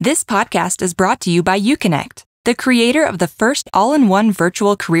This podcast is brought to you by UConnect, the creator of the first all-in-one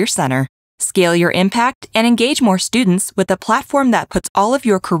virtual career center. Scale your impact and engage more students with a platform that puts all of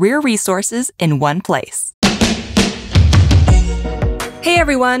your career resources in one place. Hey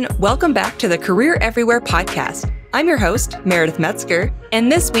everyone, welcome back to the Career Everywhere podcast. I'm your host, Meredith Metzger,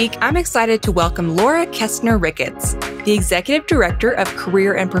 and this week I'm excited to welcome Laura Kestner-Ricketts, the Executive Director of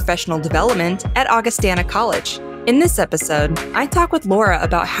Career and Professional Development at Augustana College. In this episode, I talk with Laura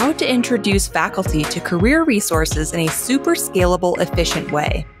about how to introduce faculty to career resources in a super scalable, efficient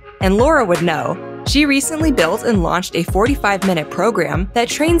way. And Laura would know. She recently built and launched a 45-minute program that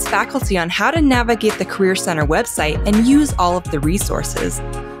trains faculty on how to navigate the Career Center website and use all of the resources.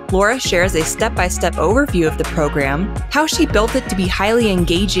 Laura shares a step-by-step overview of the program, how she built it to be highly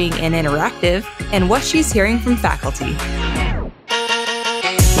engaging and interactive, and what she's hearing from faculty.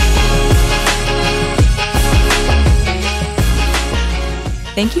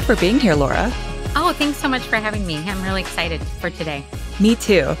 Thank you for being here, Laura. Oh, thanks so much for having me. I'm really excited for today. Me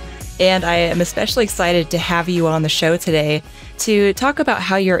too. And I am especially excited to have you on the show today to talk about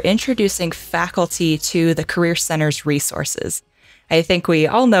how you're introducing faculty to the Career Center's resources. I think we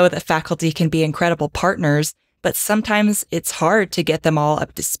all know that faculty can be incredible partners, but sometimes it's hard to get them all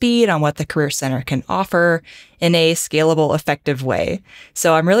up to speed on what the Career Center can offer in a scalable, effective way.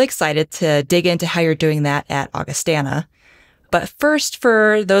 So I'm really excited to dig into how you're doing that at Augustana. But first,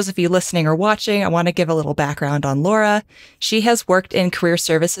 for those of you listening or watching, I want to give a little background on Laura. She has worked in career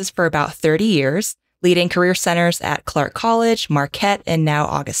services for about 30 years, leading career centers at Clark College, Marquette, and now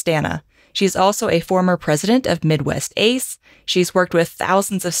Augustana. She's also a former president of Midwest ACE. She's worked with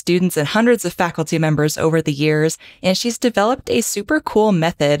thousands of students and hundreds of faculty members over the years, and she's developed a super cool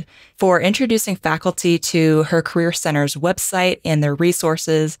method for introducing faculty to her career center's website and their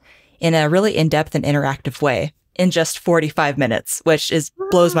resources in a really in-depth and interactive way. In just 45 minutes, which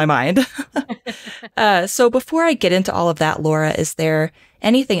blows my mind. So before I get into all of that, Laura, is there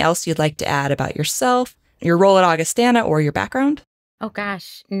anything else you'd like to add about yourself, your role at Augustana, or your background? Oh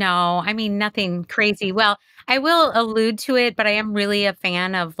gosh, no, I mean, nothing crazy. Well, I will allude to it, but I am really a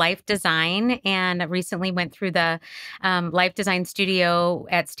fan of life design and recently went through the life design studio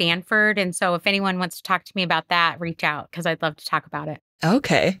at Stanford. And so if anyone wants to talk to me about that, reach out because I'd love to talk about it.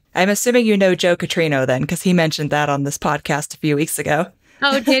 Okay. I'm assuming you know Joe Catrino then, because he mentioned that on this podcast a few weeks ago.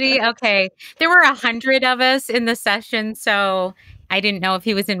 Oh, did he? Okay. There were 100 of us in the session, so I didn't know if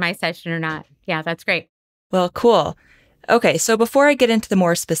he was in my session or not. Yeah, that's great. Well, cool. Okay, so before I get into the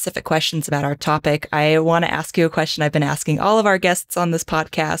more specific questions about our topic, I want to ask you a question I've been asking all of our guests on this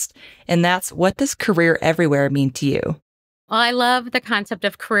podcast, and that's, what does career everywhere mean to you? Well, I love the concept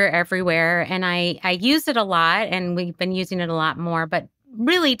of career everywhere, and I use it a lot, and we've been using it a lot more. But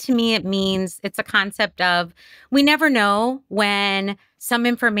really, to me, it means it's a concept of we never know when some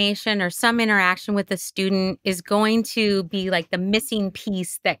information or some interaction with a student is going to be like the missing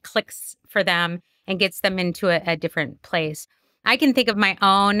piece that clicks for them and gets them into a different place. I can think of my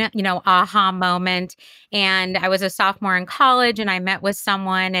own, aha moment. And I was a sophomore in college and I met with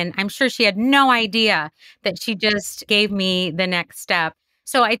someone and I'm sure she had no idea that she just gave me the next step.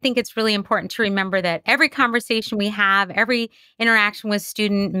 So I think it's really important to remember that every conversation we have, every interaction with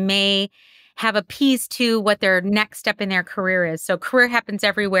student may have a piece to what their next step in their career is. So career happens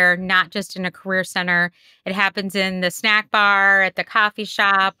everywhere, not just in a career center. It happens in the snack bar, at the coffee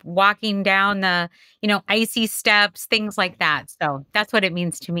shop, walking down the, icy steps, things like that. So that's what it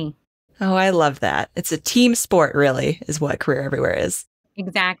means to me. Oh, I love that. It's a team sport, really, is what career everywhere is.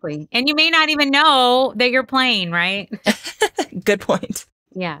 Exactly. And you may not even know that you're playing, right? Good point.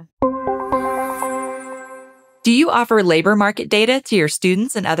 Yeah. Do you offer labor market data to your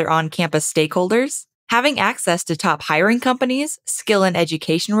students and other on-campus stakeholders? Having access to top hiring companies, skill and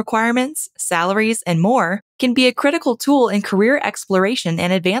education requirements, salaries, and more can be a critical tool in career exploration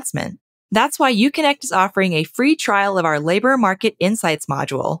and advancement. That's why UConnect is offering a free trial of our Labor Market Insights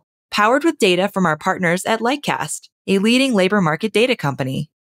module, powered with data from our partners at Lightcast, a leading labor market data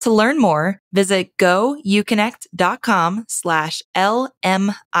company. To learn more, visit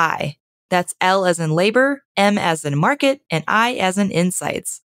gouconnect.com/LMI. That's L as in labor, M as in market, and I as in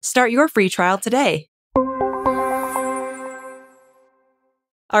insights. Start your free trial today.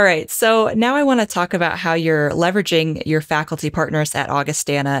 All right, so now I want to talk about how you're leveraging your faculty partners at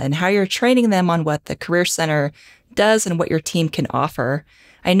Augustana and how you're training them on what the Career Center does and what your team can offer.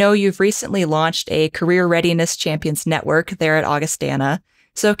 I know you've recently launched a Career Readiness Champions Network there at Augustana.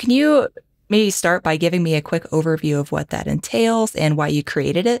 So can you maybe start by giving me a quick overview of what that entails and why you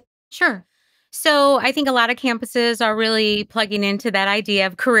created it? Sure. So I think a lot of campuses are really plugging into that idea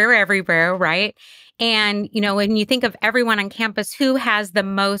of career everywhere, right? And, when you think of everyone on campus, who has the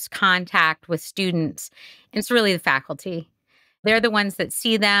most contact with students, it's really the faculty. They're the ones that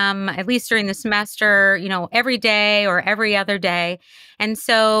see them, at least during the semester, every day or every other day. And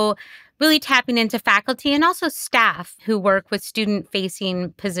so really tapping into faculty and also staff who work with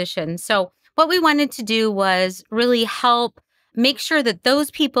student-facing positions. So what we wanted to do was really help make sure that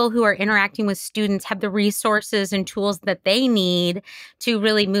those people who are interacting with students have the resources and tools that they need to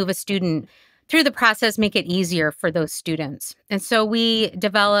really move a student through the process, make it easier for those students. And so we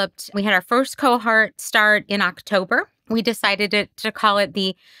had our first cohort start in October. We decided to call it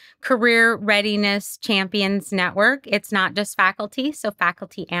the Career Readiness Champions Network. It's not just faculty, so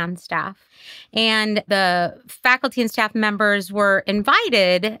faculty and staff. And the faculty and staff members were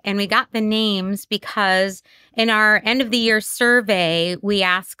invited, and we got the names because in our end of the year survey, we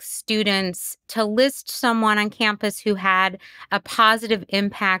asked students to list someone on campus who had a positive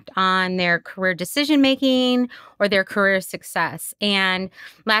impact on their career decision making or their career success. And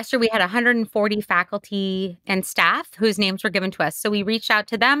last year we had 140 faculty and staff whose names were given to us. So we reached out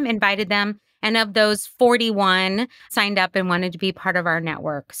to them, invited them, and of those, 41 signed up and wanted to be part of our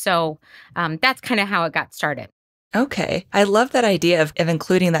network. So that's kind of how it got started. Okay. I love that idea of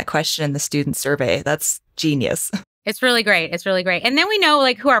including that question in the student survey. That's genius. It's really great. It's really great. And then we know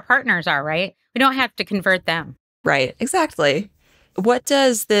who our partners are, right? We don't have to convert them. Right. Exactly. What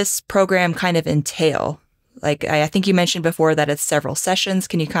does this program kind of entail? I think you mentioned before that it's several sessions.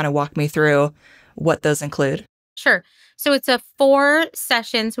 Can you kind of walk me through what those include? Sure. So it's 4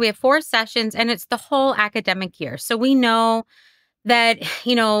 sessions. We have 4 sessions and it's the whole academic year. So we know that,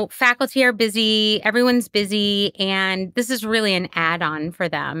 faculty are busy, everyone's busy, and this is really an add-on for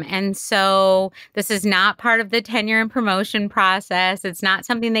them. And so this is not part of the tenure and promotion process. It's not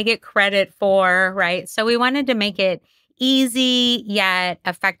something they get credit for, right? So we wanted to make it easy yet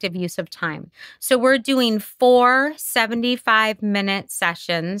effective use of time. So we're doing 4 75-minute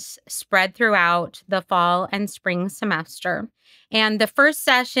sessions spread throughout the fall and spring semester. And the first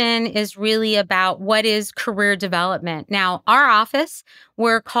session is really about what is career development. Now, our office,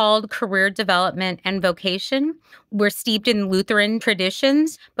 we're called Career Development and Vocation. We're steeped in Lutheran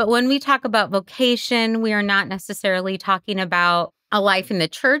traditions. But when we talk about vocation, we are not necessarily talking about a life in the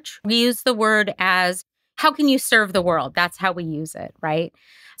church. We use the word as how can you serve the world? That's how we use it, right?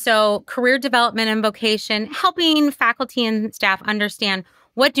 So career development and vocation, helping faculty and staff understand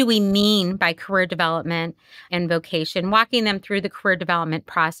what do we mean by career development and vocation, walking them through the career development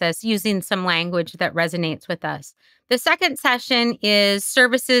process using some language that resonates with us. The second session is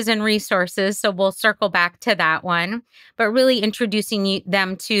services and resources, so we'll circle back to that one, but really introducing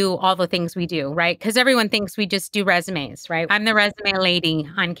them to all the things we do, right? Because everyone thinks we just do resumes, right? I'm the resume lady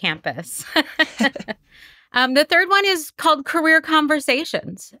on campus. The third one is called Career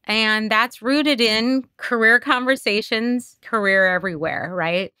Conversations, and that's rooted in career conversations, career everywhere,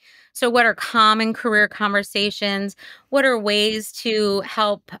 right? So what are common career conversations? What are ways to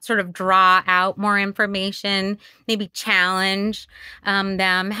help sort of draw out more information, maybe challenge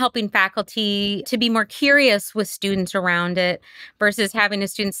them, helping faculty to be more curious with students around it versus having a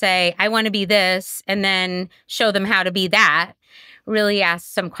student say, I want to be this, and then show them how to be that. Really ask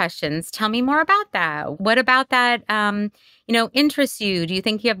some questions. Tell me more about that. What about that, interests you? Do you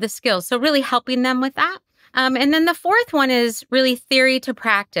think you have the skills? So really helping them with that. And then the fourth one is really theory to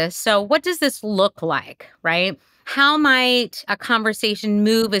practice. So what does this look like, right? How might a conversation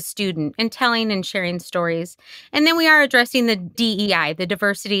move a student in telling and sharing stories? And then we are addressing the DEI, the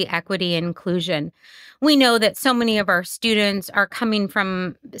diversity, equity, and inclusion. We know that so many of our students are coming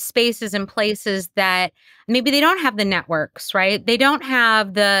from spaces and places that maybe they don't have the networks, right? They don't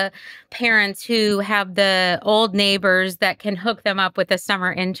have the parents who have the old neighbors that can hook them up with a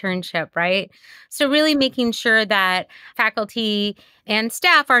summer internship, right? So really making sure that faculty and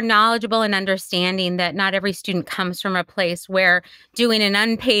staff are knowledgeable and understanding that not every student comes from a place where doing an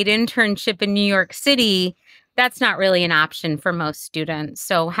unpaid internship in New York City, that's not really an option for most students.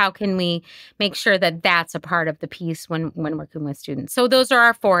 So how can we make sure that that's a part of the piece when working with students? So those are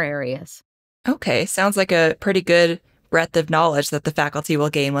our 4 areas. Okay. Sounds like a pretty good breadth of knowledge that the faculty will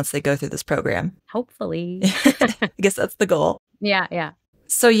gain once they go through this program. Hopefully. I guess that's the goal. Yeah.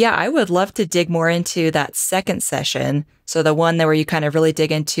 So yeah, I would love to dig more into that second session. So the one where you kind of really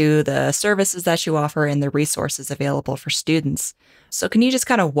dig into the services that you offer and the resources available for students. So can you just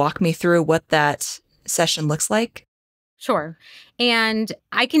kind of walk me through what that session looks like? Sure. And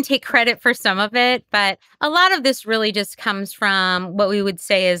I can take credit for some of it, but a lot of this really just comes from what we would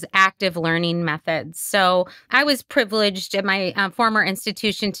say is active learning methods. So I was privileged at my former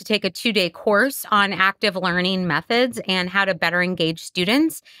institution to take a 2-day course on active learning methods and how to better engage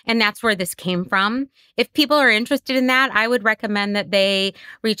students. And that's where this came from. If people are interested in that, I would recommend that they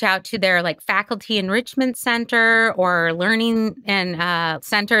reach out to their faculty enrichment center or learning and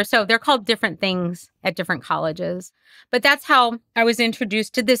center. So they're called different things at different colleges. But that's how I was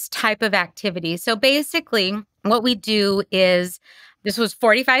introduced to this type of activity. So basically, what we do is this was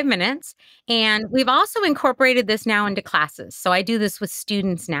 45 minutes, and we've also incorporated this now into classes. So I do this with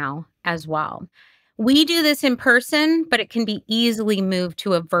students now as well. We do this in person, but it can be easily moved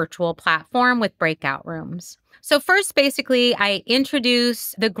to a virtual platform with breakout rooms. So first, basically, I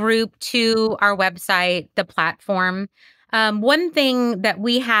introduce the group to our website, the platform. One thing that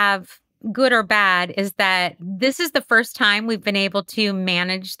we have, good or bad, is that this is the first time we've been able to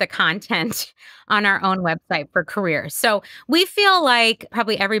manage the content on our own website for careers. So we feel like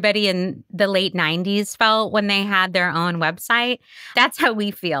probably everybody in the late 90s felt when they had their own website. That's how we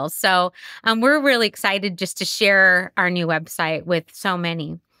feel. So we're really excited just to share our new website with so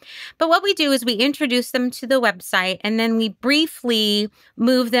many. But what we do is we introduce them to the website, and then we briefly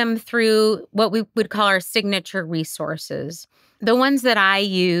move them through what we would call our signature resources. The ones that I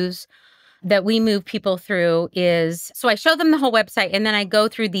use that we move people through is, so I show them the whole website and then I go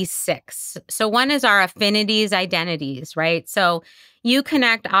through these 6. So one is our affinities, identities, right? So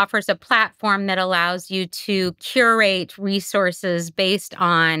UConnect offers a platform that allows you to curate resources based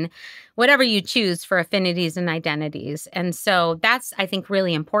on whatever you choose for affinities and identities. And so that's, I think,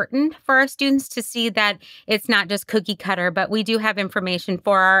 really important for our students to see that it's not just cookie cutter, but we do have information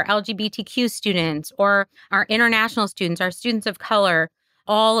for our LGBTQ students or our international students, our students of color,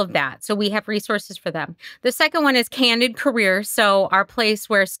 all of that. So we have resources for them. The second one is Candid Career. So our place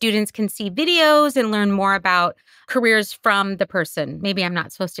where students can see videos and learn more about careers from the person. Maybe I'm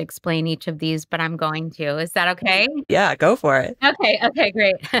not supposed to explain each of these, but I'm going to. Is that okay? Yeah, go for it. Okay,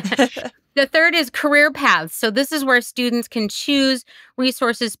 great. The third is career paths. So this is where students can choose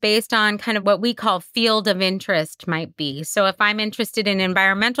resources based on kind of what we call field of interest might be. So if I'm interested in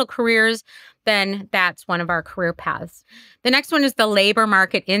environmental careers, then that's one of our career paths. The next one is the labor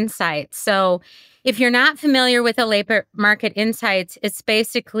market insights. So if you're not familiar with the labor market insights, it's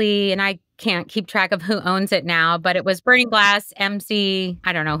basically, and I can't keep track of who owns it now, but it was Burning Glass, MC,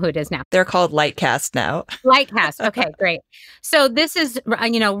 I don't know who it is now. They're called Lightcast now. Lightcast. Okay, great. So this is,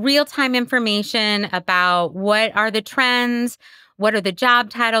 real-time information about what are the trends, what are the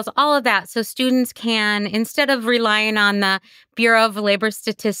job titles, all of that. So students can, instead of relying on the Bureau of Labor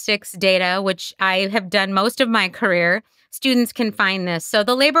Statistics data, which I have done most of my career, students can find this. So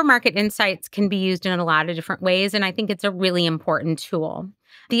the labor market insights can be used in a lot of different ways, and I think it's a really important tool.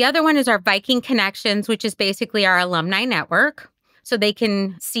 The other one is our Viking Connections, which is basically our alumni network. So they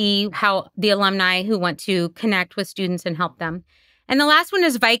can see how the alumni who want to connect with students and help them. And the last one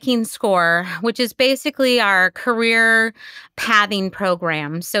is Viking Score, which is basically our career pathing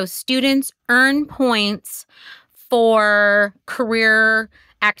program. So students earn points for career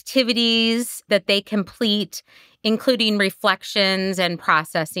activities that they complete, including reflections and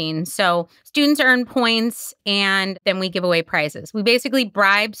processing. So students earn points and then we give away prizes. We basically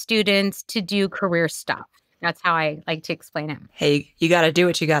bribe students to do career stuff. That's how I like to explain it. Hey, you got to do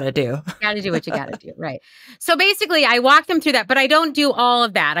what you got to do. Got to do what you got to do, right? So basically, I walk them through that, but I don't do all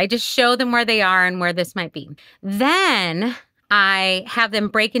of that. I just show them where they are and where this might be. Then I have them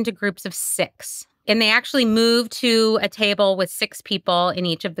break into groups of 6. And they actually move to a table with 6 people in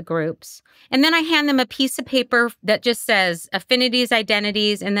each of the groups. And then I hand them a piece of paper that just says affinities,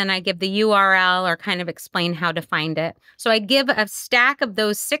 identities, and then I give the URL or kind of explain how to find it. So I give a stack of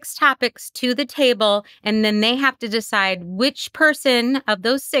those 6 topics to the table, and then they have to decide which person of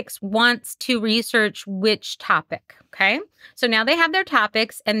those 6 wants to research which topic. Okay. So now they have their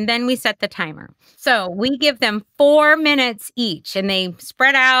topics, and then we set the timer. So we give them 4 minutes each, and they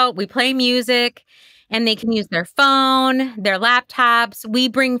spread out. We play music, and they can use their phone, their laptops. We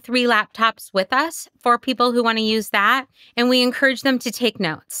bring 3 laptops with us for people who want to use that, and we encourage them to take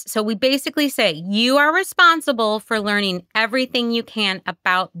notes. So we basically say, you are responsible for learning everything you can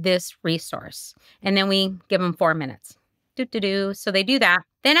about this resource. And then we give them 4 minutes. So they do that.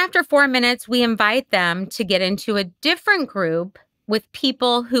 Then after 4 minutes, we invite them to get into a different group with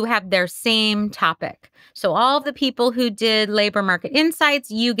people who have their same topic. So all of the people who did labor market insights,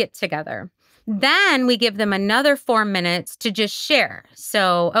 you get together. Then we give them another 4 minutes to just share.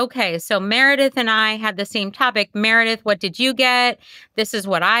 So, okay, so Meredith and I had the same topic. Meredith, what did you get? This is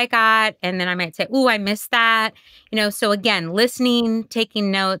what I got. And then I might say, ooh, I missed that. So again, listening,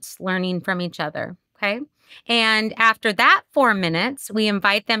 taking notes, learning from each other. Okay. And after that 4 minutes, we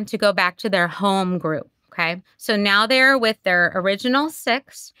invite them to go back to their home group. Okay. So now they're with their original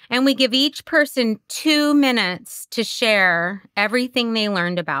 6, and we give each person 2 minutes to share everything they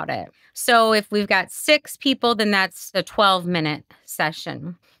learned about it. So if we've got 6 people, then that's a 12-minute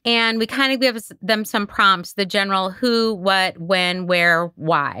session. And we kind of give them some prompts, the general who, what, when, where,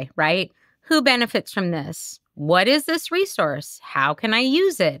 why, right? Who benefits from this? What is this resource? How can I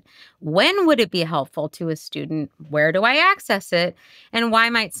use it? When would it be helpful to a student? Where do I access it? And why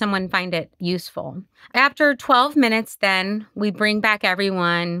might someone find it useful? After 12 minutes, then we bring back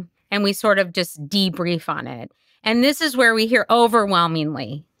everyone and we sort of just debrief on it. And this is where we hear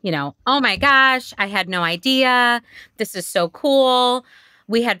overwhelmingly, oh my gosh, I had no idea. This is so cool.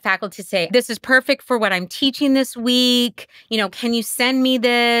 We had faculty say, this is perfect for what I'm teaching this week. Can you send me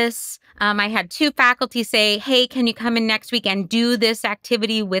this? I had 2 faculty say, hey, can you come in next week and do this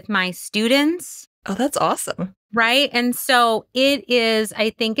activity with my students? Oh, that's awesome. Right. And so it is,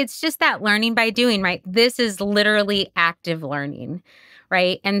 I think it's just that learning by doing, right? This is literally active learning,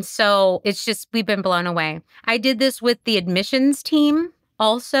 right? And so it's just, we've been blown away. I did this with the admissions team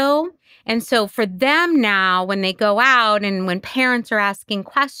also. And so for them now, when they go out and when parents are asking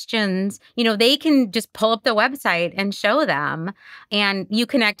questions, they can just pull up the website and show them. And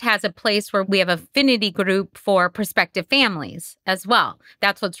UConnect has a place where we have affinity group for prospective families as well.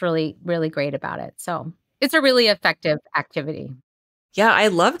 That's what's really, really great about it. So it's a really effective activity. Yeah, I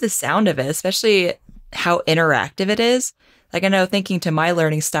love the sound of it, especially how interactive it is. Like I know, thinking to my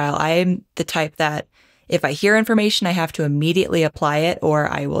learning style, I'm the type that if I hear information, I have to immediately apply it or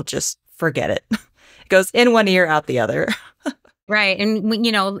I will just forget it. It goes in one ear, out the other. Right. And,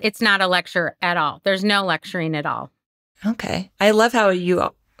 it's not a lecture at all. There's no lecturing at all. Okay. I love how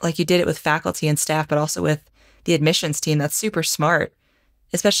you did it with faculty and staff, but also with the admissions team. That's super smart,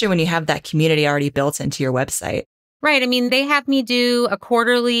 especially when you have that community already built into your website. Right. I mean, they have me do a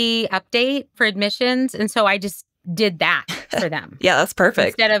quarterly update for admissions. And so I just did that for them. Yeah, that's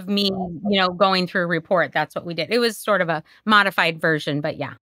perfect. Instead of me, going through a report, that's what we did. It was sort of a modified version, but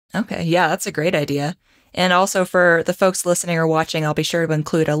yeah. Okay. Yeah, that's a great idea. And also for the folks listening or watching, I'll be sure to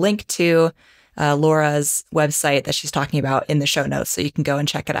include a link to Laura's website that she's talking about in the show notes so you can go and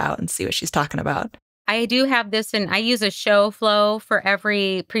check it out and see what she's talking about. I do have this, and I use a show flow for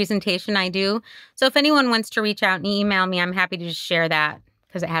every presentation I do. So if anyone wants to reach out and email me, I'm happy to just share that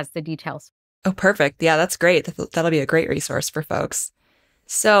because it has the details. Oh, perfect. Yeah, that's great. That'll be a great resource for folks.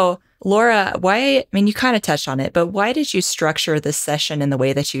 So, Laura, you kind of touched on it, but why did you structure this session in the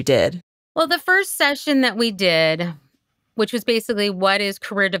way that you did? Well, the first session that we did, which was basically what is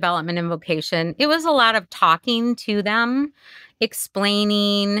career development and vocation, it was a lot of talking to them,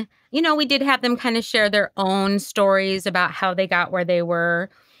 explaining. We did have them kind of share their own stories about how they got where they were.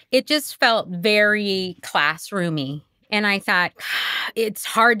 It just felt very classroomy. And I thought, it's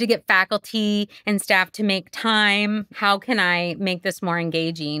hard to get faculty and staff to make time. How can I make this more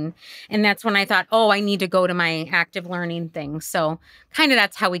engaging? And that's when I thought, I need to go to my active learning thing. So kind of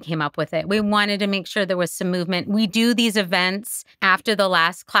that's how we came up with it. We wanted to make sure there was some movement. We do these events after the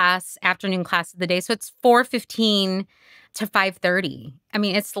last class, afternoon class of the day. So it's 4:15 to 5:30. I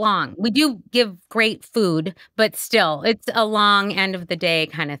mean, it's long. We do give great food, but still, it's a long end of the day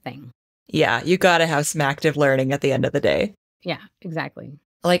kind of thing. Yeah, you got to have some active learning at the end of the day. Yeah, exactly.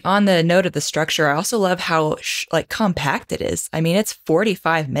 Like on the note of the structure, I also love how compact it is. I mean, it's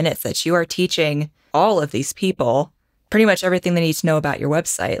 45 minutes that you are teaching all of these people pretty much everything they need to know about your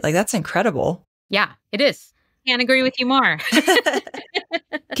website. Like, that's incredible. Yeah, it is. Can't agree with you more.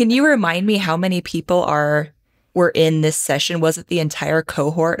 Can you remind me how many people were in this session? Was it the entire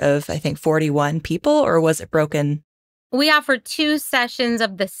cohort of, I think, 41 people, or was it broken? We offer 2 sessions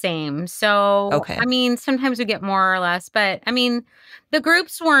of the same. So, okay. I mean, sometimes we get more or less, but I mean, the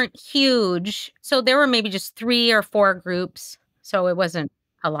groups weren't huge. So there were maybe just 3 or 4 groups. So it wasn't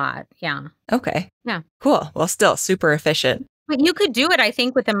a lot. Yeah. Okay. Yeah. Cool. Well, still super efficient. But you could do it, I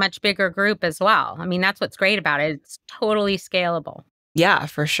think, with a much bigger group as well. I mean, that's what's great about it. It's totally scalable. Yeah,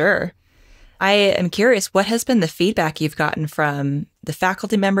 for sure. I am curious, what has been the feedback you've gotten from the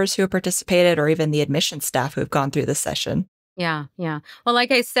faculty members who have participated or even the admissions staff who have gone through this session? Yeah. Well,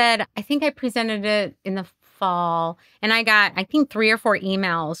 like I said, I think I presented it in the fall and I got, I think 3 or 4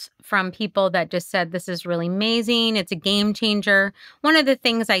 emails from people that just said, this is really amazing. It's a game changer. One of the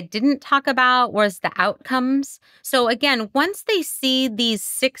things I didn't talk about was the outcomes. So again, once they see these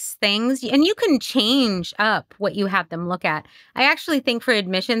 6 things, and you can change up what you have them look at. I actually think for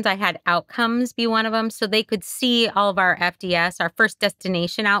admissions, I had outcomes be one of them so they could see all of our FDS, our first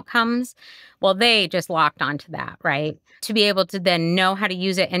destination outcomes. Well, they just locked onto that, right? To be able to then know how to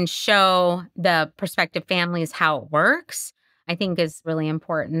use it and show the prospective families how it works, I think is really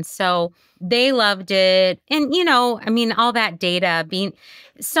important. So they loved it. And, all that data being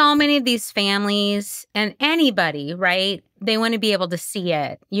so many of these families and anybody, right? They want to be able to see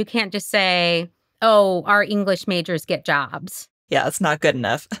it. You can't just say, oh, our English majors get jobs. Yeah, it's not good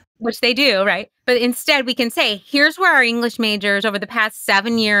enough. Which they do, right? But instead we can say, here's where our English majors over the past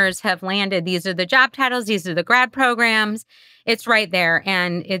 7 years have landed. These are the job titles. These are the grad programs. It's right there.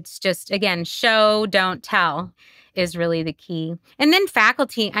 And it's just, again, show, don't tell is really the key. And then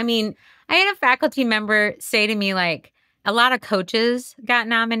faculty. I had a faculty member say to me, like, a lot of coaches got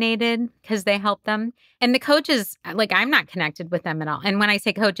nominated because they helped them. And the coaches, like, I'm not connected with them at all. And when I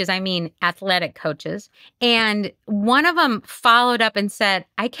say coaches, I mean athletic coaches. And one of them followed up and said,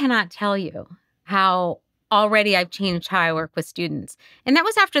 I cannot tell you how already I've changed how I work with students. And that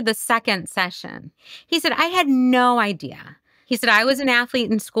was after the 2nd session. He said, I had no idea. He said, I was an athlete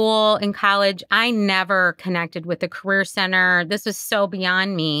in school, in college. I never connected with the Career Center. This was so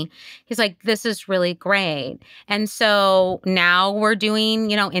beyond me. He's like, this is really great. And so now we're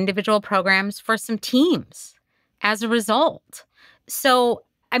doing, individual programs for some teams as a result. So,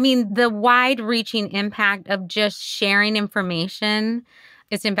 the wide-reaching impact of just sharing information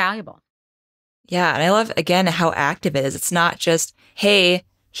is invaluable. Yeah. And I love, again, how active it is. It's not just, hey,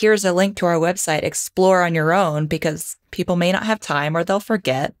 here's a link to our website, explore on your own, because people may not have time or they'll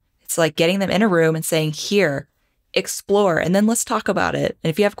forget. It's like getting them in a room and saying, here, explore, and then let's talk about it. And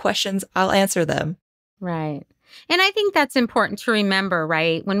if you have questions, I'll answer them. Right. And I think that's important to remember,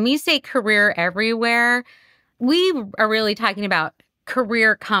 right? When we say career everywhere, we are really talking about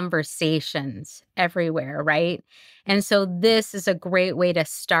career conversations everywhere, right? And so this is a great way to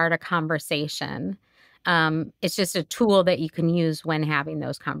start a conversation. It's just a tool that you can use when having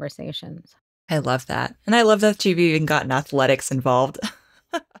those conversations. I love that. And I love that you've even gotten athletics involved.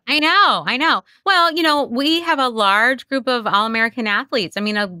 I know. Well, we have a large group of All-American athletes.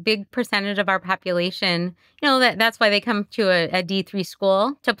 A big percentage of our population, that's why they come to a D3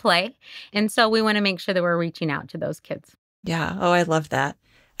 school to play. And so we want to make sure that we're reaching out to those kids. Yeah. Oh, I love that.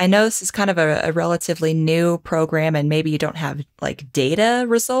 I know this is kind of a relatively new program and maybe you don't have like data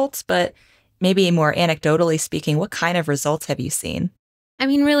results, but maybe more anecdotally speaking, what kind of results have you seen?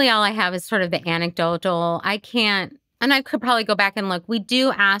 Really all I have is sort of the anecdotal. I could probably go back and look. We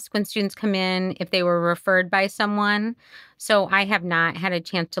do ask when students come in if they were referred by someone. So I have not had a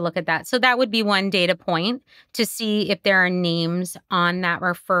chance to look at that. So that would be one data point to see if there are names on that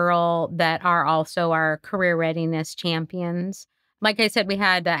referral that are also our career readiness champions. Like I said, we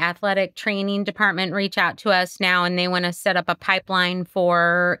had the athletic training department reach out to us now, and they want to set up a pipeline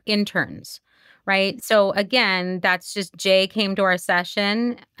for interns. Right. So again, that's just Jay came to our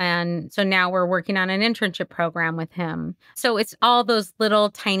session. And so now we're working on an internship program with him. So it's all those little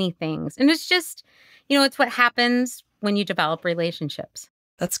tiny things. And it's just, it's what happens when you develop relationships.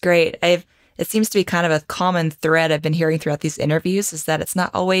 That's great. It seems to be kind of a common thread I've been hearing throughout these interviews is that it's not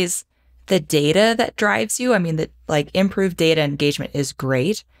always the data that drives you. Improved data engagement is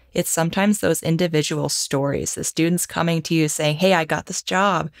great. It's sometimes those individual stories, the students coming to you saying, hey, I got this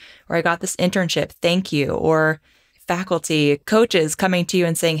job, or I got this internship, thank you. Or faculty, coaches coming to you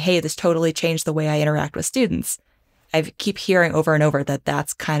and saying, hey, this totally changed the way I interact with students. I keep hearing over and over that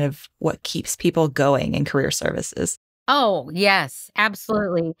that's kind of what keeps people going in career services. Oh, yes,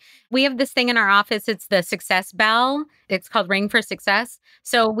 absolutely. We have this thing in our office. It's the success bell. It's called Ring for Success.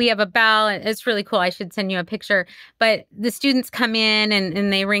 So we have a bell. It's really cool. I should send you a picture. But the students come in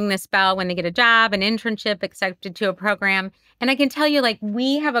and they ring this bell when they get a job, an internship, accepted to a program. And I can tell you,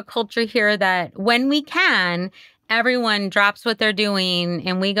 we have a culture here that when we can, everyone drops what they're doing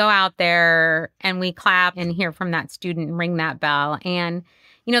and we go out there and we clap and hear from that student and ring that bell. And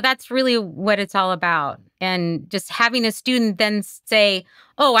that's really what it's all about. And just having a student then say,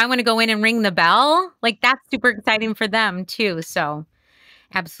 oh, I want to go in and ring the bell. That's super exciting for them too. So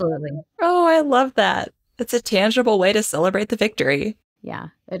absolutely. Oh, I love that. It's a tangible way to celebrate the victory. Yeah,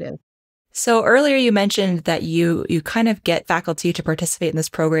 it is. So earlier you mentioned that you kind of get faculty to participate in this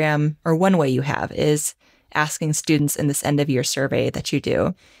program, or one way you have is asking students in this end of year survey that you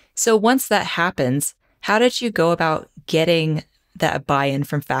do. So once that happens, how did you go about getting that buy-in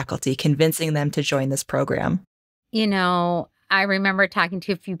from faculty, convincing them to join this program? I remember talking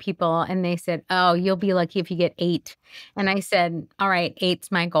to a few people and they said, "Oh, you'll be lucky if you get 8." And I said, "All right,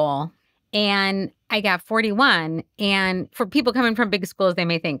 8's my goal." And I got 41. And for people coming from big schools, they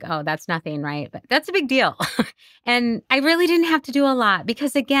may think, "Oh, that's nothing," right? But that's a big deal. And I really didn't have to do a lot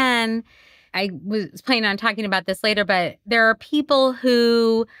because, again, I was planning on talking about this later, but there are people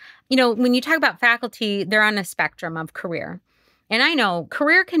who, when you talk about faculty, they're on a spectrum of career. And I know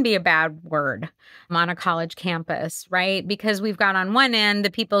career can be a bad word on a college campus, right? Because we've got on one end the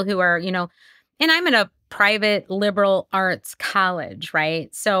people who are, and I'm in a private liberal arts college,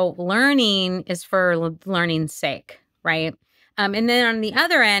 right? So learning is for learning's sake, right? And then on the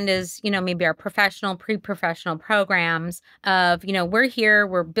other end is, maybe our professional, pre-professional programs of, we're here,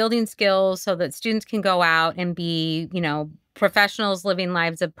 we're building skills so that students can go out and be, professionals living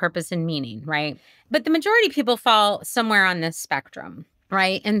lives of purpose and meaning, right? But the majority of people fall somewhere on this spectrum,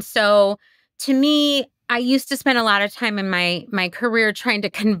 right? And so to me, I used to spend a lot of time in my career trying to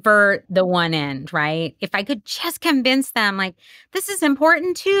convert the one end, right? If I could just convince them, like, this is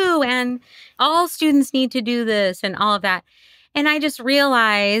important too, and all students need to do this and all of that. And I just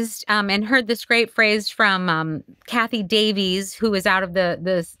realized and heard this great phrase from Kathy Davies, who is out of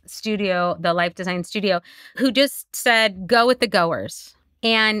the studio, the Life Design Studio, who just said, "Go with the goers."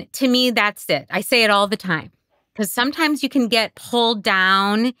 And to me, that's it. I say it all the time because sometimes you can get pulled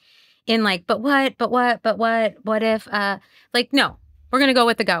down in like, but what if, no, we're going to go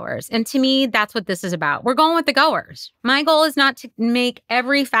with the goers. And to me, that's what this is about. We're going with the goers. My goal is not to make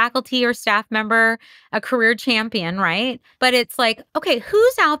every faculty or staff member a career champion, right? But it's like, okay,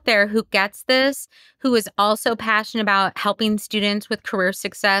 who's out there who gets this, who is also passionate about helping students with career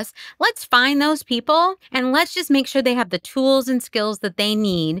success? Let's find those people and let's just make sure they have the tools and skills that they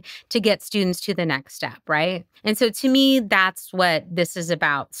need to get students to the next step, right? And so to me, that's what this is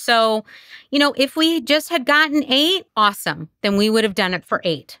about. So, if we just had gotten 8, awesome. Then we would have done it for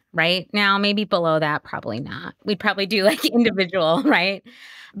 8, right? Now, maybe below that, probably not. We'd probably do like individual, right?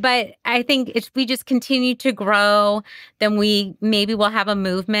 But I think if we just continue to grow, then we maybe will have a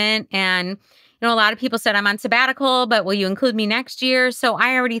movement. And, a lot of people said, I'm on sabbatical, but will you include me next year? So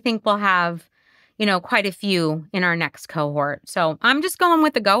I already think we'll have, quite a few in our next cohort. So I'm just going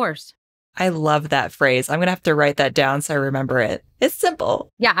with the goers. I love that phrase. I'm going to have to write that down so I remember it. It's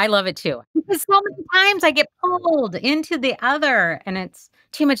simple. Yeah, I love it too. Because so many times I get pulled into the other and it's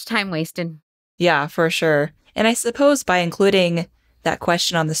too much time wasted. Yeah, for sure. And I suppose by including that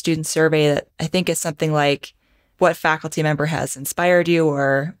question on the student survey, that I think is something like, what faculty member has inspired you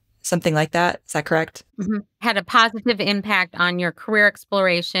or something like that. Is that correct? Mm-hmm. Had a positive impact on your career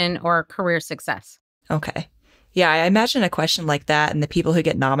exploration or career success. Okay. Yeah, I imagine a question like that and the people who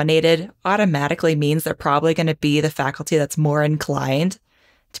get nominated automatically means they're probably going to be the faculty that's more inclined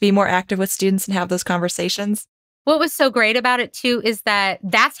to be more active with students and have those conversations. What was so great about it too is that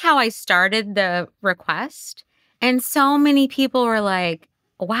that's how I started the request. And so many people were like,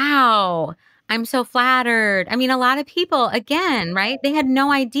 wow, I'm so flattered. I mean, a lot of people, again, right? They had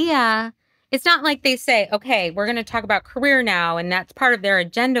no idea. It's not like they say, okay, we're going to talk about career now, and that's part of their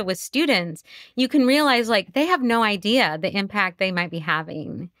agenda with students. You can realize like they have no idea the impact they might be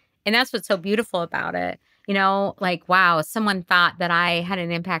having. And that's what's so beautiful about it. Like, wow, someone thought that I had an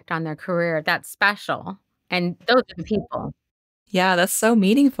impact on their career. That's special. And those are the people. Yeah, that's so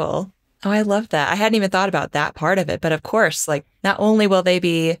meaningful. Oh, I love that. I hadn't even thought about that part of it. But of course, like, not only will they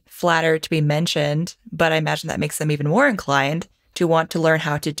be flattered to be mentioned, but I imagine that makes them even more inclined to want to learn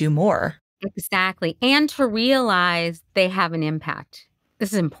how to do more. Exactly. And to realize they have an impact.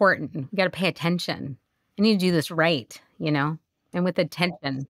 This is important. We got to pay attention. I need to do this right, and with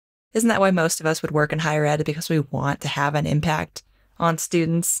attention. Isn't that why most of us would work in higher ed? Because we want to have an impact on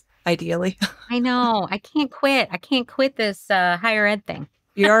students, ideally. I know. I can't quit. I can't quit this higher ed thing.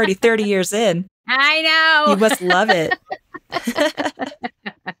 You're already 30 years in. I know. You must love it.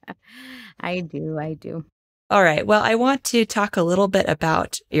 I do. All right. Well, I want to talk a little bit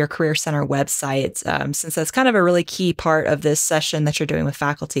about your Career Center website, since that's kind of a really key part of this session that you're doing with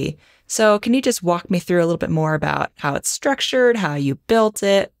faculty. So can you just walk me through a little bit more about how it's structured, how you built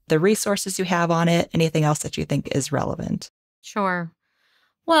it, the resources you have on it, anything else that you think is relevant? Sure.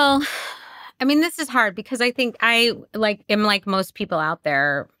 Well, I mean, this is hard because I think I am like most people out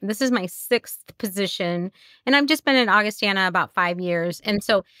there. This is my 6th position, and I've just been in Augustana about 5 years. And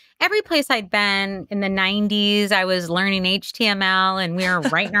so every place I'd been in the 90s, I was learning HTML and we were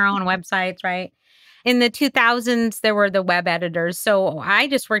writing our own websites, right? In the 2000s, there were the web editors. So I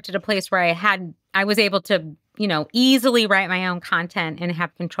just worked at a place where I was able to, easily write my own content and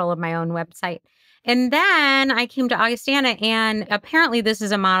have control of my own website. And then I came to Augustana, and apparently this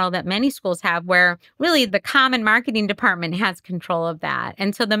is a model that many schools have where really the common marketing department has control of that.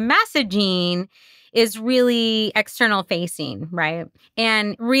 And so the messaging is really external facing, right?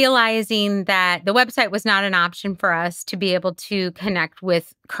 And realizing that the website was not an option for us to be able to connect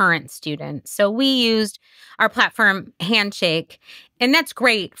with current students. So we used our platform Handshake, and that's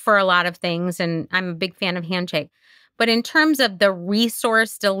great for a lot of things. And I'm a big fan of Handshake. But in terms of the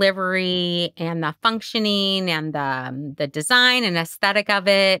resource delivery and the functioning and the design and aesthetic of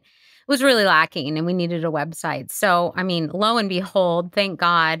it, was really lacking, and we needed a website. So, I mean, lo and behold, thank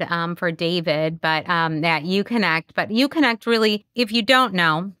God for David, but at UConnect. But UConnect really, if you don't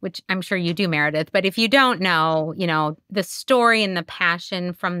know, which I'm sure you do, Meredith, but if you don't know, the story and the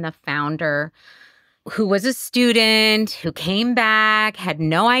passion from the founder, who was a student, who came back, had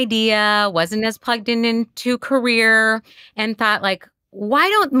no idea, wasn't as plugged into career, and thought like, why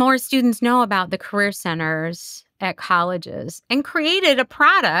don't more students know about the career centers at colleges? And created a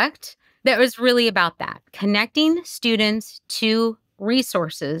product that was really about that, connecting students to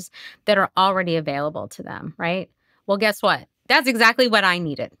resources that are already available to them, right? Well, guess what? That's exactly what I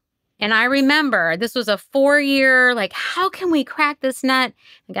needed. And I remember this was a 4-year, like, how can we crack this nut?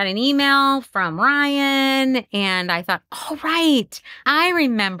 I got an email from Ryan, and I thought, all right, I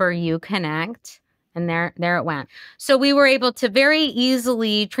remember UConnect. And there it went. So we were able to very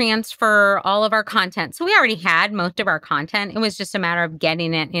easily transfer all of our content. So we already had most of our content. It was just a matter of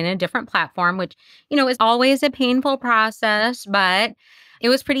getting it in a different platform, which, is always a painful process, but it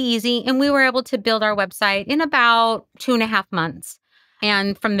was pretty easy. And we were able to build our website in about 2.5 months.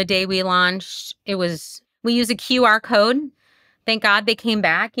 And from the day we launched, we use a QR code. Thank God they came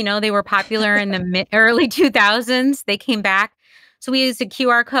back. They were popular in the early 2000s. They came back. So we used a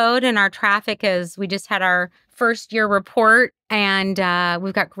QR code, and our traffic we just had our first year report, and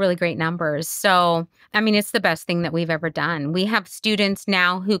we've got really great numbers. So, I mean, it's the best thing that we've ever done. We have students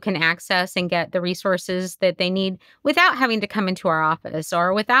now who can access and get the resources that they need without having to come into our office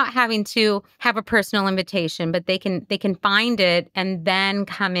or without having to have a personal invitation, but they can find it and then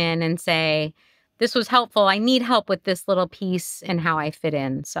come in and say, this was helpful. I need help with this little piece and how I fit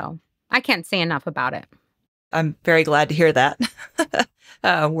in. So I can't say enough about it. I'm very glad to hear that.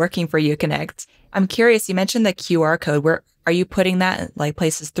 Working for UConnect. I'm curious, you mentioned the QR code. Where are you putting that in, like,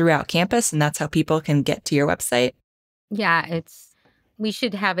 places throughout campus, and that's how people can get to your website? Yeah, we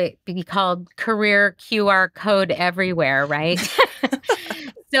should have it be called Career QR Code Everywhere, right?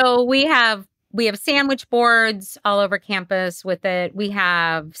 So we have sandwich boards all over campus with it. We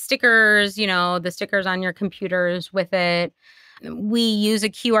have stickers, the stickers on your computers with it. We use a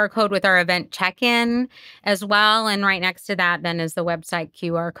QR code with our event check-in as well. And right next to that then is the website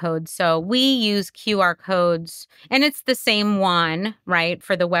QR code. So we use QR codes, and it's the same one, right,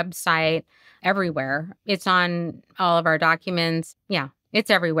 for the website everywhere. It's on all of our documents. Yeah,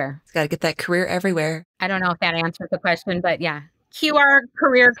 it's everywhere. Got to get that career everywhere. I don't know if that answers the question, but yeah, QR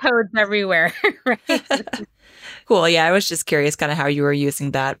career codes everywhere, right? Cool. Yeah, I was just curious kind of how you were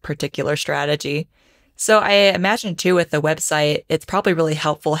using that particular strategy. So I imagine too with the website, it's probably really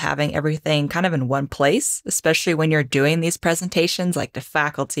helpful having everything kind of in one place, especially when you're doing these presentations like to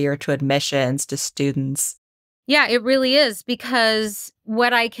faculty or to admissions, to students. Yeah, it really is, because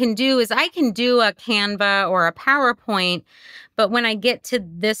what I can do is I can do a Canva or a PowerPoint, but when I get to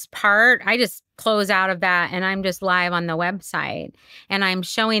this part, I just close out of that and I'm just live on the website and I'm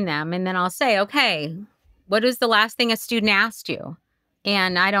showing them. And then I'll say, okay, what is the last thing a student asked you?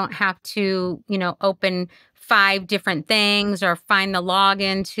 And I don't have to, open 5 different things or find the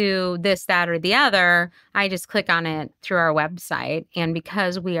login to this, that, or the other. I just click on it through our website. And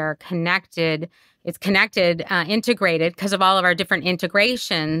because we are connected, it's connected, integrated, because of all of our different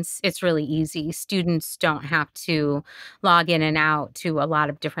integrations, it's really easy. Students don't have to log in and out to a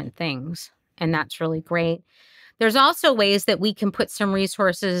lot of different things. And that's really great. There's also ways that we can put some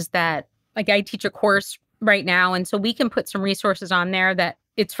resources that, like, I teach a course right now. And so we can put some resources on there that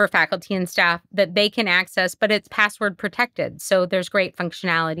it's for faculty and staff that they can access, but it's password protected. So there's great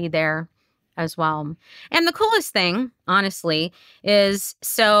functionality there as well. And the coolest thing, honestly, is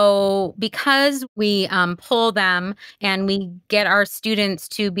so because we pull them and we get our students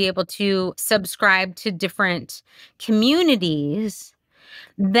to be able to subscribe to different communities,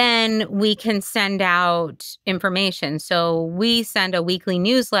 then we can send out information. So we send a weekly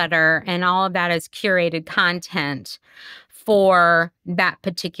newsletter, and all of that is curated content for that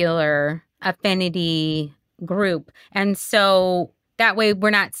particular affinity group. And so that way we're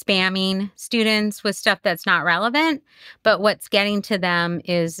not spamming students with stuff that's not relevant, but what's getting to them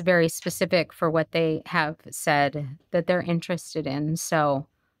is very specific for what they have said that they're interested in. So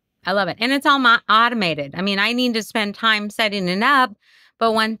I love it. And it's all automated. I mean, I need to spend time setting it up,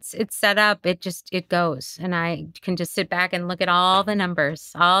 but once it's set up, it goes. And I can just sit back and look at all the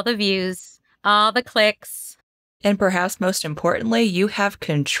numbers, all the views, all the clicks. And perhaps most importantly, you have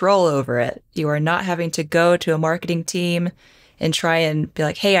control over it. You are not having to go to a marketing team and try and be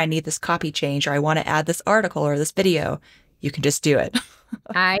like, hey, I need this copy change, or I want to add this article or this video. You can just do it.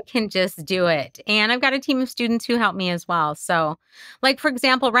 I can just do it. And I've got a team of students who help me as well. So, like, for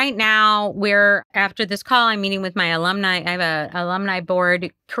example, right now, after this call, I'm meeting with my alumni. I have a alumni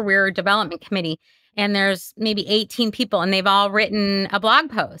board career development committee, and there's maybe 18 people, and they've all written a blog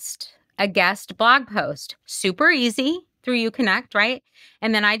post, a guest blog post. Super easy through UConnect, right?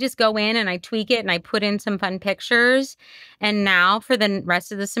 And then I just go in and I tweak it and I put in some fun pictures. And now for the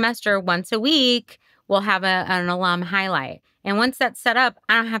rest of the semester, once a week, we'll have an alum highlight. And once that's set up,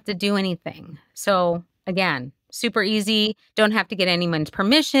 I don't have to do anything. So again, super easy. Don't have to get anyone's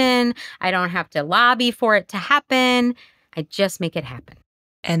permission. I don't have to lobby for it to happen. I just make it happen.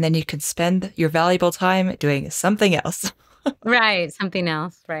 And then you can spend your valuable time doing something else. Right. Something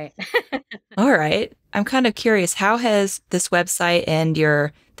else. Right. All right. I'm kind of curious, how has this website and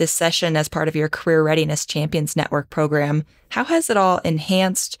this session as part of your Career Readiness Champions Network program, how has it all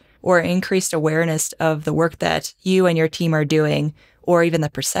enhanced or increased awareness of the work that you and your team are doing, or even the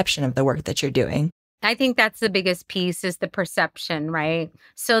perception of the work that you're doing? I think that's the biggest piece, is the perception, right?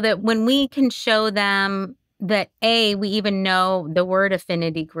 So that when we can show them that A, we even know the word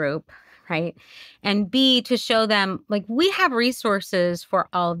affinity group, right? And B, to show them like we have resources for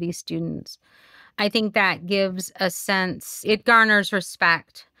all of these students. I think that gives a sense, it garners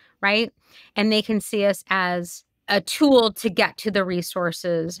respect, right? And they can see us as a tool to get to the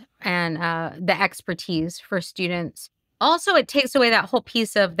resources and the expertise for students. Also, it takes away that whole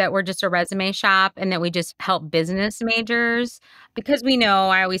piece of that we're just a resume shop and that we just help business majors. Because we know,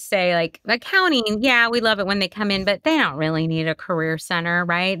 I always say, like, accounting, yeah, we love it when they come in, but they don't really need a career center,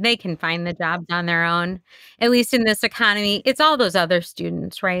 right? They can find the jobs on their own. At least in this economy, it's all those other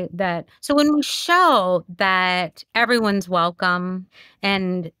students, right? So when we show that everyone's welcome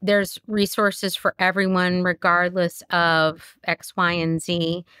and there's resources for everyone, regardless of X, Y, and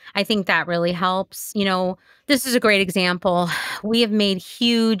Z, I think that really helps. This is a great example. We have made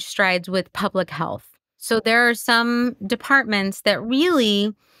huge strides with public health. So there are some departments that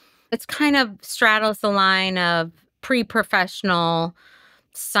really, it's kind of straddles the line of pre-professional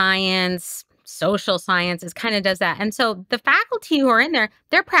science, social sciences, kind of does that. And so the faculty who are in there,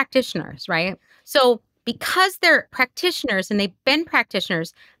 they're practitioners, right? So because they're practitioners and they've been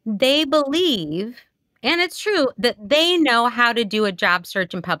practitioners, they believe, and it's true, that they know how to do a job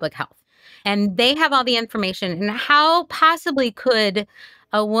search in public health. And they have all the information. And how possibly could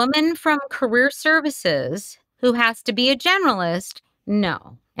a woman from career services who has to be a generalist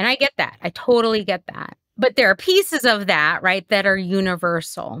know? And I get that. I totally get that. But there are pieces of that, right, that are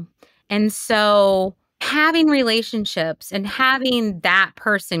universal. And so having relationships and having that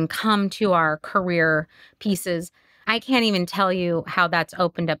person come to our career pieces, I can't even tell you how that's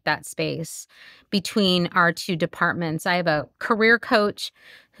opened up that space between our two departments. I have a career coach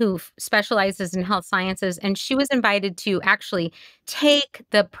who specializes in health sciences, and she was invited to actually take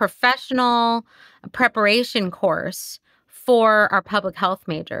the professional preparation course for our public health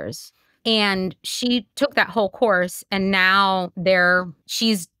majors. And she took that whole course, and now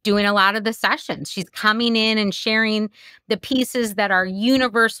she's doing a lot of the sessions. She's coming in and sharing the pieces that are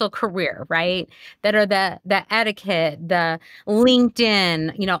universal career, right? That are the etiquette, the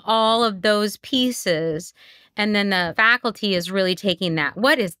LinkedIn, all of those pieces. And then the faculty is really taking that.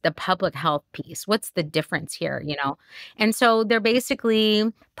 What is the public health piece? What's the difference here, And so they're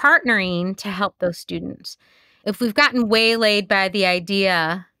basically partnering to help those students. If we've gotten waylaid by the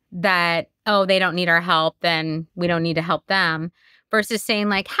idea that, oh, they don't need our help, then we don't need to help them, versus saying,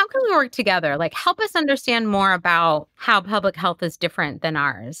 like, how can we work together? Like, help us understand more about how public health is different than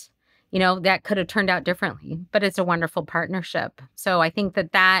ours. That could have turned out differently, but it's a wonderful partnership. So I think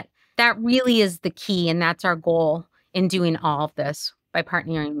that really is the key, and that's our goal in doing all of this by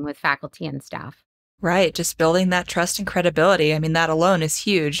partnering with faculty and staff. Right. Just building that trust and credibility. I mean, that alone is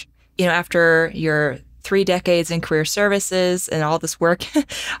huge. After your 3 decades in career services and all this work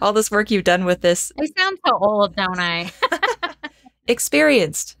you've done with this. I sound so old, don't I?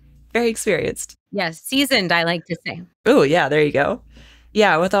 Experienced. Very experienced. Yes. Seasoned, I like to say. Oh, yeah. There you go.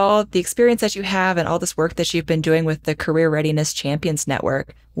 Yeah. With all the experience that you have and all this work that you've been doing with the Career Readiness Champions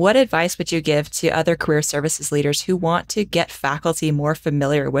Network, what advice would you give to other career services leaders who want to get faculty more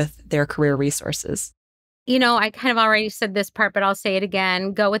familiar with their career resources? I kind of already said this part, but I'll say it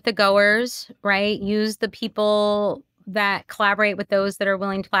again. Go with the goers, right? Use the people that collaborate with those that are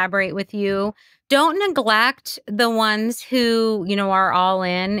willing to collaborate with you. Don't neglect the ones who, are all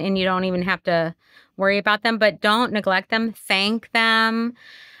in and you don't even have to worry about them, but don't neglect them. Thank them.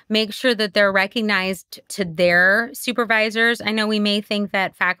 Make sure that they're recognized to their supervisors. I know we may think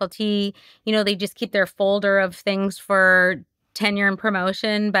that faculty, they just keep their folder of things for tenure and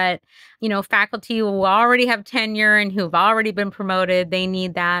promotion, but faculty who already have tenure and who've already been promoted, they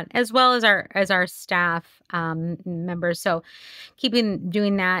need that, as well as our staff members. So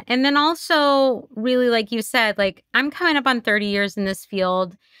doing that. And then also, really, like you said, like, I'm coming up on 30 years in this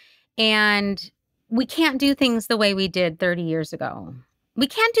field, and we can't do things the way we did 30 years ago. We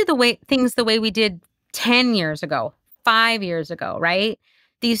can't do things the way we did 10 years ago, 5 years ago, right?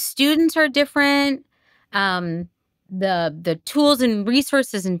 These students are different. The tools and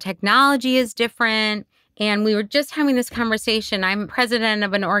resources and technology is different. And we were just having this conversation. I'm president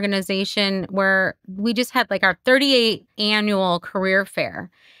of an organization where we just had like our 38th annual career fair.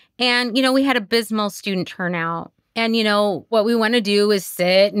 And, we had abysmal student turnout. And, what we want to do is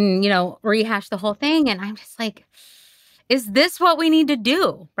sit and, rehash the whole thing. And I'm just like, is this what we need to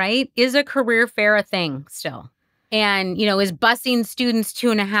do, right? Is a career fair a thing still? And, is busing students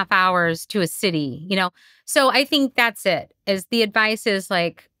 2.5 hours to a city, So I think that's it. The advice is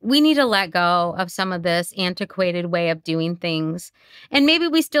like, we need to let go of some of this antiquated way of doing things. And maybe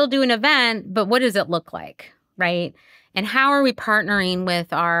we still do an event, but what does it look like, right? And how are we partnering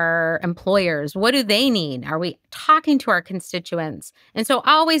with our employers? What do they need? Are we talking to our constituents? And so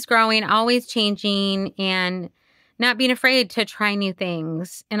always growing, always changing, and not being afraid to try new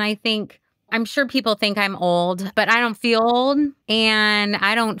things. And I'm sure people think I'm old, but I don't feel old. And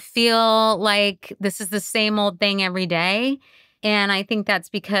I don't feel like this is the same old thing every day. And I think that's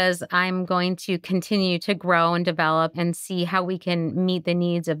because I'm going to continue to grow and develop and see how we can meet the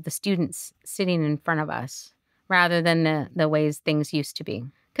needs of the students sitting in front of us, rather than the ways things used to be.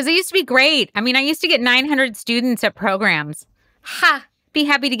 Because it used to be great. I mean, I used to get 900 students at programs. Ha! Be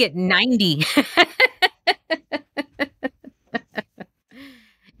happy to get 90.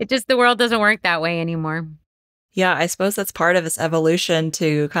 The world doesn't work that way anymore. Yeah, I suppose that's part of its evolution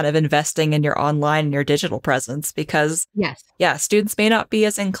to kind of investing in your online and your digital presence, because yes, yeah, students may not be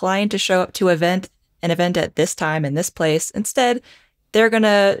as inclined to show up to an event at this time in this place. Instead, they're going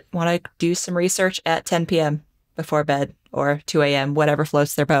to want to do some research at 10 p.m. before bed, or 2 a.m., whatever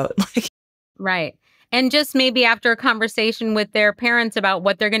floats their boat. Right. And just maybe after a conversation with their parents about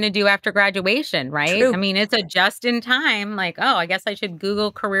what they're going to do after graduation, right? True. I mean, it's a just in time, like, oh, I guess I should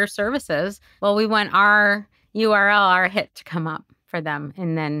Google career services. Well, we want our URL, our hit to come up for them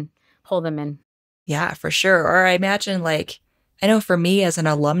and then pull them in. Yeah, for sure. Or I imagine, like, I know for me as an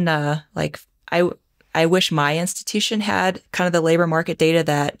alumna, like, I wish my institution had kind of the labor market data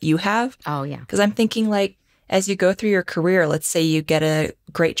that you have. Oh, yeah. Because I'm thinking, like, as you go through your career, let's say you get a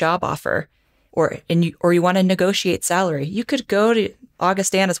great job offer, or you want to negotiate salary, you could go to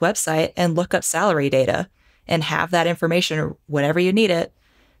Augustana's website and look up salary data and have that information whenever you need it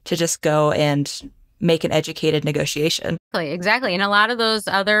to just go and make an educated negotiation. Exactly. And a lot of those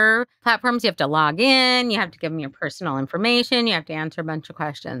other platforms, you have to log in, you have to give them your personal information, you have to answer a bunch of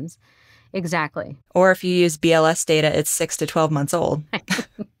questions. Exactly. Or if you use BLS data, it's 6 to 12 months old.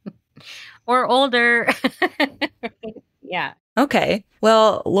 Or older. Yeah. Okay.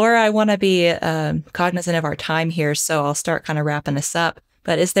 Well, Laura, I want to be cognizant of our time here, so I'll start kind of wrapping this up.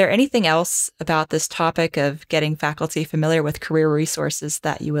 But is there anything else about this topic of getting faculty familiar with career resources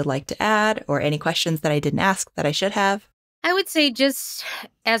that you would like to add, or any questions that I didn't ask that I should have? I would say, just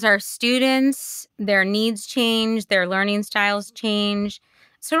as our students, their needs change, their learning styles change,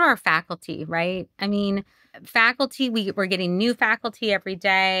 so do our faculty, right? I mean, faculty, we're getting new faculty every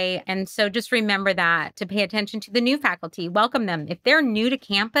day. And so just remember that, to pay attention to the new faculty, welcome them. If they're new to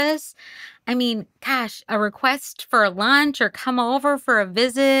campus, I mean, gosh, a request for a lunch or come over for a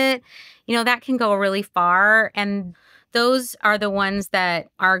visit, that can go really far. And those are the ones that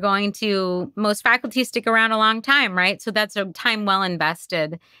are going to, most faculty stick around a long time, right? So that's a time well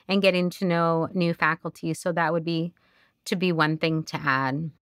invested in getting to know new faculty. So that would be one thing to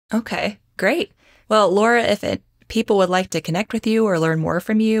add. Okay, great. Well, Laura, if people would like to connect with you or learn more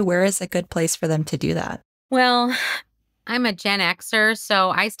from you, where is a good place for them to do that? Well, I'm a Gen Xer,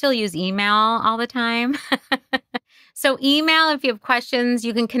 so I still use email all the time. So email, if you have questions,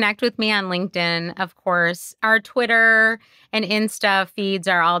 you can connect with me on LinkedIn, of course. Our Twitter and Insta feeds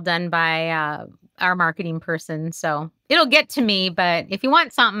are all done by our marketing person. So it'll get to me, but if you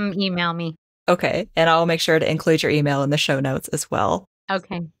want something, email me. Okay, and I'll make sure to include your email in the show notes as well.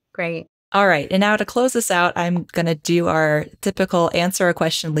 Okay, great. All right. And now to close this out, I'm going to do our typical answer a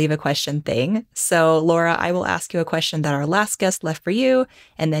question, leave a question thing. So, Laura, I will ask you a question that our last guest left for you,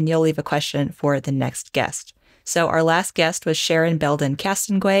 and then you'll leave a question for the next guest. So our last guest was Sharon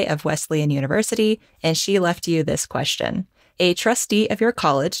Belden-Castonguay of Wesleyan University, and she left you this question. A trustee of your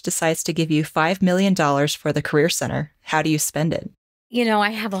college decides to give you $5 million for the Career Center. How do you spend it? I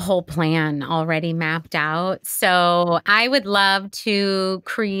have a whole plan already mapped out. So I would love to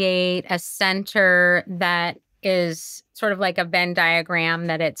create a center that is sort of like a Venn diagram,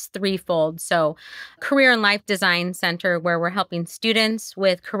 that it's threefold. So Career and Life Design Center, where we're helping students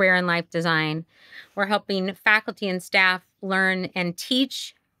with career and life design. We're helping faculty and staff learn and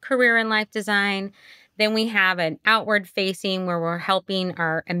teach career and life design. Then we have an outward facing where we're helping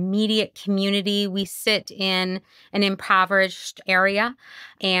our immediate community. We sit in an impoverished area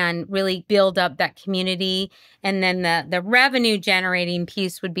and really build up that community. And then the revenue generating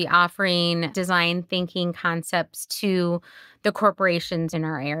piece would be offering design thinking concepts to the corporations in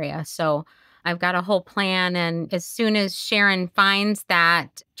our area. So I've got a whole plan. And as soon as Sharon finds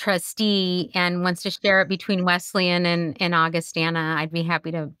that trustee and wants to share it between Wesleyan and Augustana, I'd be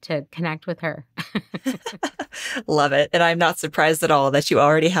happy to connect with her. Love it. And I'm not surprised at all that you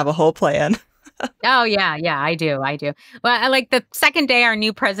already have a whole plan. Oh, yeah, I do. Well, I like the second day our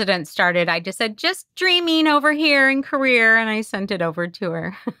new president started, I just said, just dreaming over here in career, and I sent it over to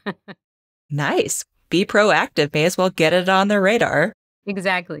her. Nice. Be proactive. May as well get it on their radar.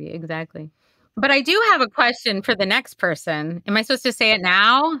 Exactly. But I do have a question for the next person. Am I supposed to say it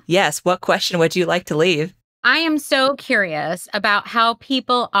now? Yes. What question would you like to leave? I am so curious about how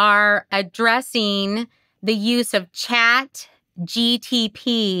people are addressing the use of Chat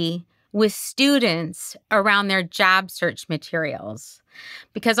GTP with students around their job search materials.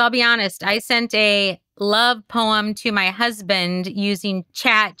 Because I'll be honest, I sent a love poem to my husband using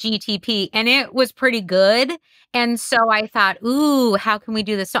Chat GTP, and it was pretty good. And so I thought, ooh, how can we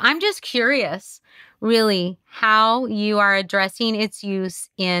do this? So I'm just curious, really, how you are addressing its use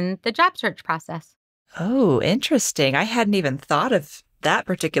in the job search process. Oh, interesting. I hadn't even thought of that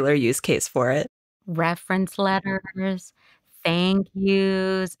particular use case for it. Reference letters, thank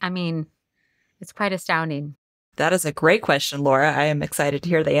yous. I mean, it's quite astounding. That is a great question, Laura. I am excited to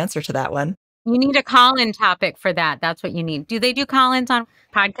hear the answer to that one. You need a call-in topic for that. That's what you need. Do they do call-ins on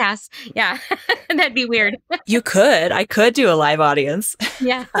podcasts? Yeah, that'd be weird. You could. I could do a live audience.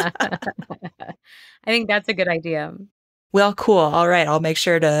 Yeah. I think that's a good idea. Well, cool. All right. I'll make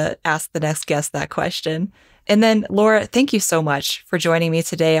sure to ask the next guest that question. And then, Laura, thank you so much for joining me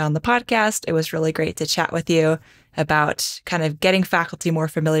today on the podcast. It was really great to chat with you about kind of getting faculty more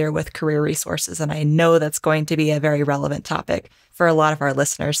familiar with career resources. And I know that's going to be a very relevant topic for a lot of our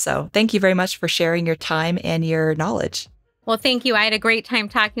listeners. So thank you very much for sharing your time and your knowledge. Well, thank you. I had a great time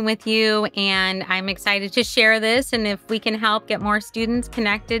talking with you, and I'm excited to share this. And if we can help get more students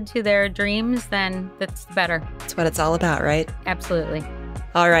connected to their dreams, then that's better. That's what it's all about, right? Absolutely.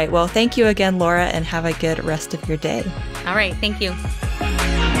 All right. Well, thank you again, Laura, and have a good rest of your day. All right. Thank you.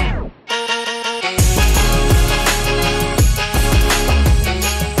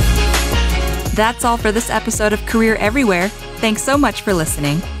 That's all for this episode of Career Everywhere. Thanks so much for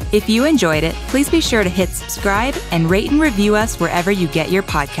listening. If you enjoyed it, please be sure to hit subscribe and rate and review us wherever you get your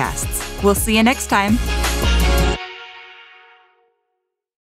podcasts. We'll see you next time.